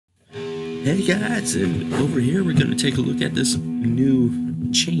Hey guys, and over here we're going to take a look at this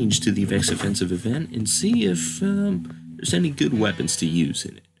new change to the Vex Offensive event and see if there's any good weapons to use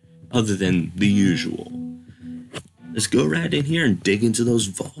in it, other than the usual. Let's go right in here and dig into those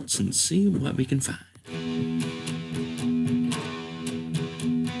vaults and see what we can find.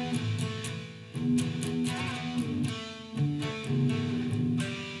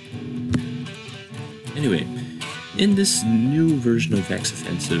 Anyway, in this new version of Vex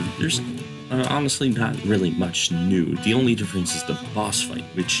Offensive, there's honestly not really much new. The only difference is the boss fight,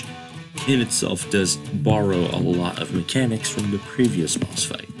 which in itself does borrow a lot of mechanics from the previous boss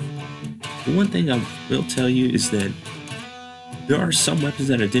fight. The one thing I will tell you is that there are some weapons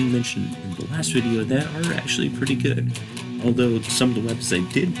that I didn't mention in the last video that are actually pretty good. Although some of the weapons I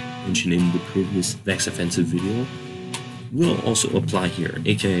did mention in the previous Vex Offensive video will also apply here,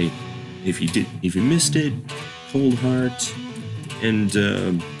 aka if you missed it, Cold Heart,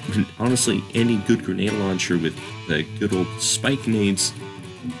 and honestly any good grenade launcher with the good old spike nades.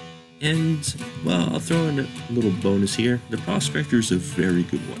 And well, I'll throw in a little bonus here. The Prospector is a very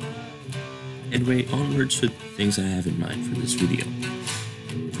good one. Anyway, onwards to things I have in mind for this video.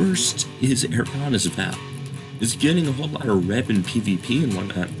 First is Eragon's Vow. It's getting a whole lot of rep in PvP and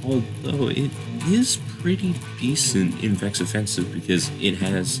whatnot, although it is pretty decent in Vex Offensive because it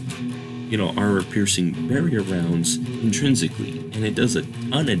has, you know, armor-piercing barrier rounds intrinsically, and it does a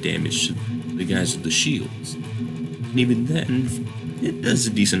ton of damage to the guys with the shields. And even then, it does a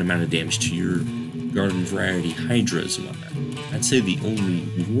decent amount of damage to your Garden Variety Hydras and whatnot. I'd say the only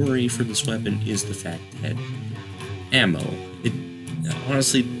worry for this weapon is the fact that ammo.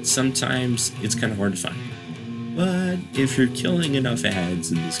 Honestly, sometimes it's kind of hard to find. But if you're killing enough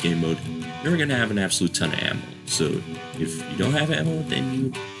ads in this game mode, you're going to have an absolute ton of ammo. So if you don't have ammo,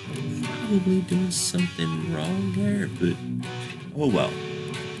 then you're probably doing something wrong there, but oh well.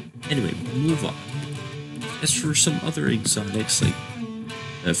 Anyway, move on. As for some other exotics, like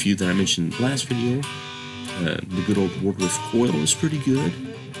a few that I mentioned in the last video, the good old Wardwolf Coil is pretty good,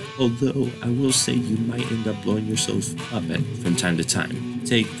 although I will say you might end up blowing yourself up from time to time.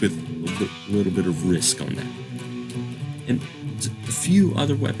 Take with a little bit of risk on that. And a few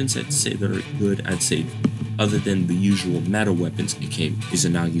other weapons I'd say that are good, I'd say other than the usual meta weapons, aka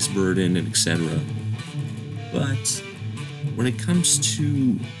Izanagi's Burden and etc. But when it comes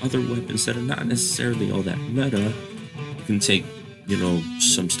to other weapons that are not necessarily all that meta, you can take, you know,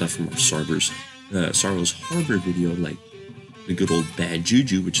 some stuff from our Sorrow's Harbor video, like the good old Bad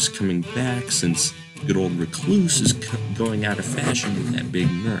Juju, which is coming back since good old Recluse is going out of fashion with that big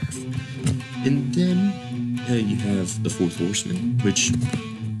nerf. And then you have the Fourth Horseman, which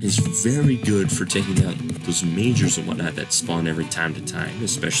is very good for taking out those majors and whatnot that spawn every time to time,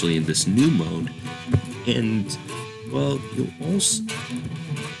 especially in this new mode. And well, you'll also,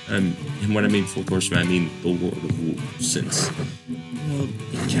 and when I mean Fourth Horseman, I mean the Lord of Wolves, since, well,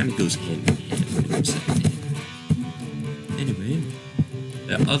 it kind of goes hand in hand with what I'm saying. Anyway,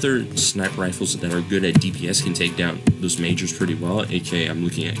 other sniper rifles that are good at DPS can take down those majors pretty well, aka I'm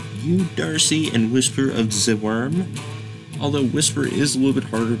looking at you, Darcy, and Whisper of the Worm. Although Whisper is a little bit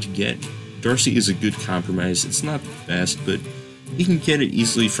harder to get, Darcy is a good compromise. It's not the best, but you can get it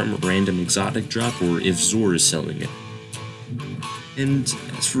easily from a random exotic drop or if Zor is selling it. And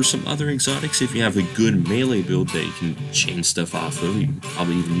as for some other exotics, if you have a good melee build that you can chain stuff off of, you can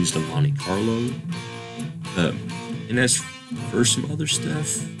probably even use the Monte Carlo. And as for some other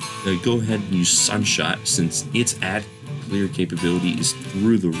stuff, go ahead and use Sunshot, since its ad clear capability is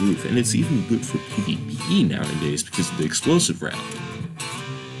through the roof, and it's even good for PvP nowadays because of the explosive round.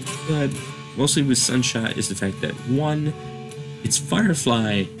 But mostly with Sunshot is the fact that, one, it's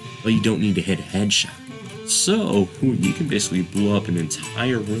Firefly, but you don't need to hit a headshot. So you can basically blow up an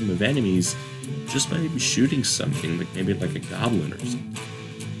entire room of enemies just by shooting something, like maybe like a goblin or something.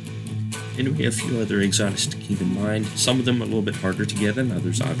 Anyway, a few other exotics to keep in mind. Some of them are a little bit harder to get than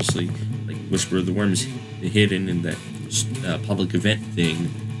others, obviously. Like Whisper of the Worm is hidden in that public event thing,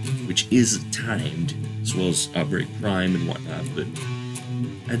 which is timed, as well as Outbreak Prime and whatnot, but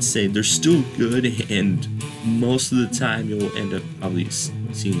I'd say they're still good, and most of the time you'll end up probably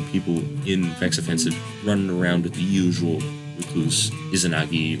seeing people in Vex Offensive running around with the usual Recluse,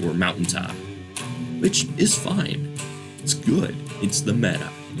 Izanagi, or Mountaintop, which is fine. It's good. It's the meta,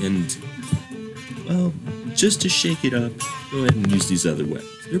 and well, just to shake it up, go ahead and use these other weapons.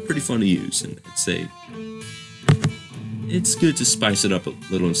 They're pretty fun to use, and I'd say it's good to spice it up a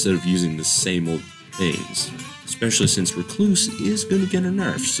little instead of using the same old things. Especially since Recluse is going to get a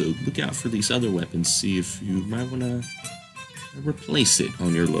nerf, so look out for these other weapons, see if you might want to replace it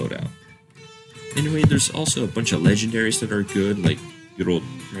on your loadout. Anyway, there's also a bunch of legendaries that are good, like good old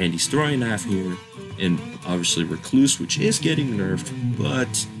Randy's throwing knife here, and obviously Recluse, which is getting nerfed,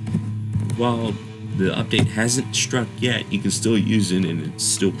 but while the update hasn't struck yet, you can still use it, and it's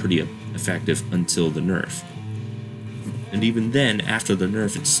still pretty effective until the nerf. And even then, after the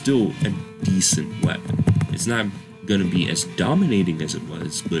nerf, it's still a decent weapon. It's not going to be as dominating as it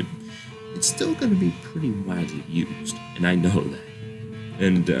was, but it's still going to be pretty widely used, and I know that.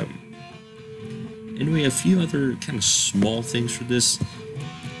 And anyway, a few other kind of small things for this,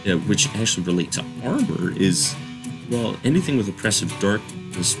 which actually relate to armor, is, well, anything with Oppressive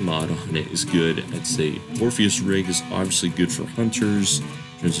Darkness mod on it is good. I'd say Orpheus Rig is obviously good for hunters,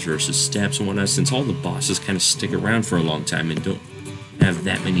 versus steps and whatnot, since all the bosses kind of stick around for a long time and don't have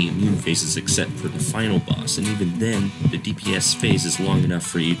that many immune phases except for the final boss, and even then, the DPS phase is long enough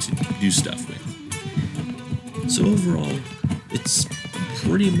for you to do stuff with. So overall, it's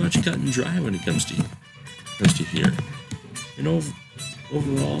pretty much cut and dry when it comes to here. And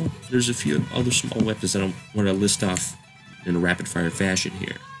overall, there's a few other small weapons that I want to list off in a rapid-fire fashion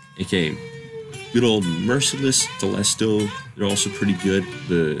here. Okay, good old Merciless, Telesto, they're also pretty good.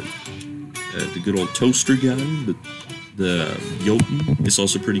 The good old Toaster Gun, the Jotun is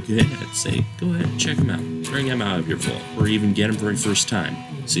also pretty good. I'd say go ahead and check them out. Bring them out of your vault, or even get them for the first time.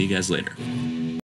 See you guys later.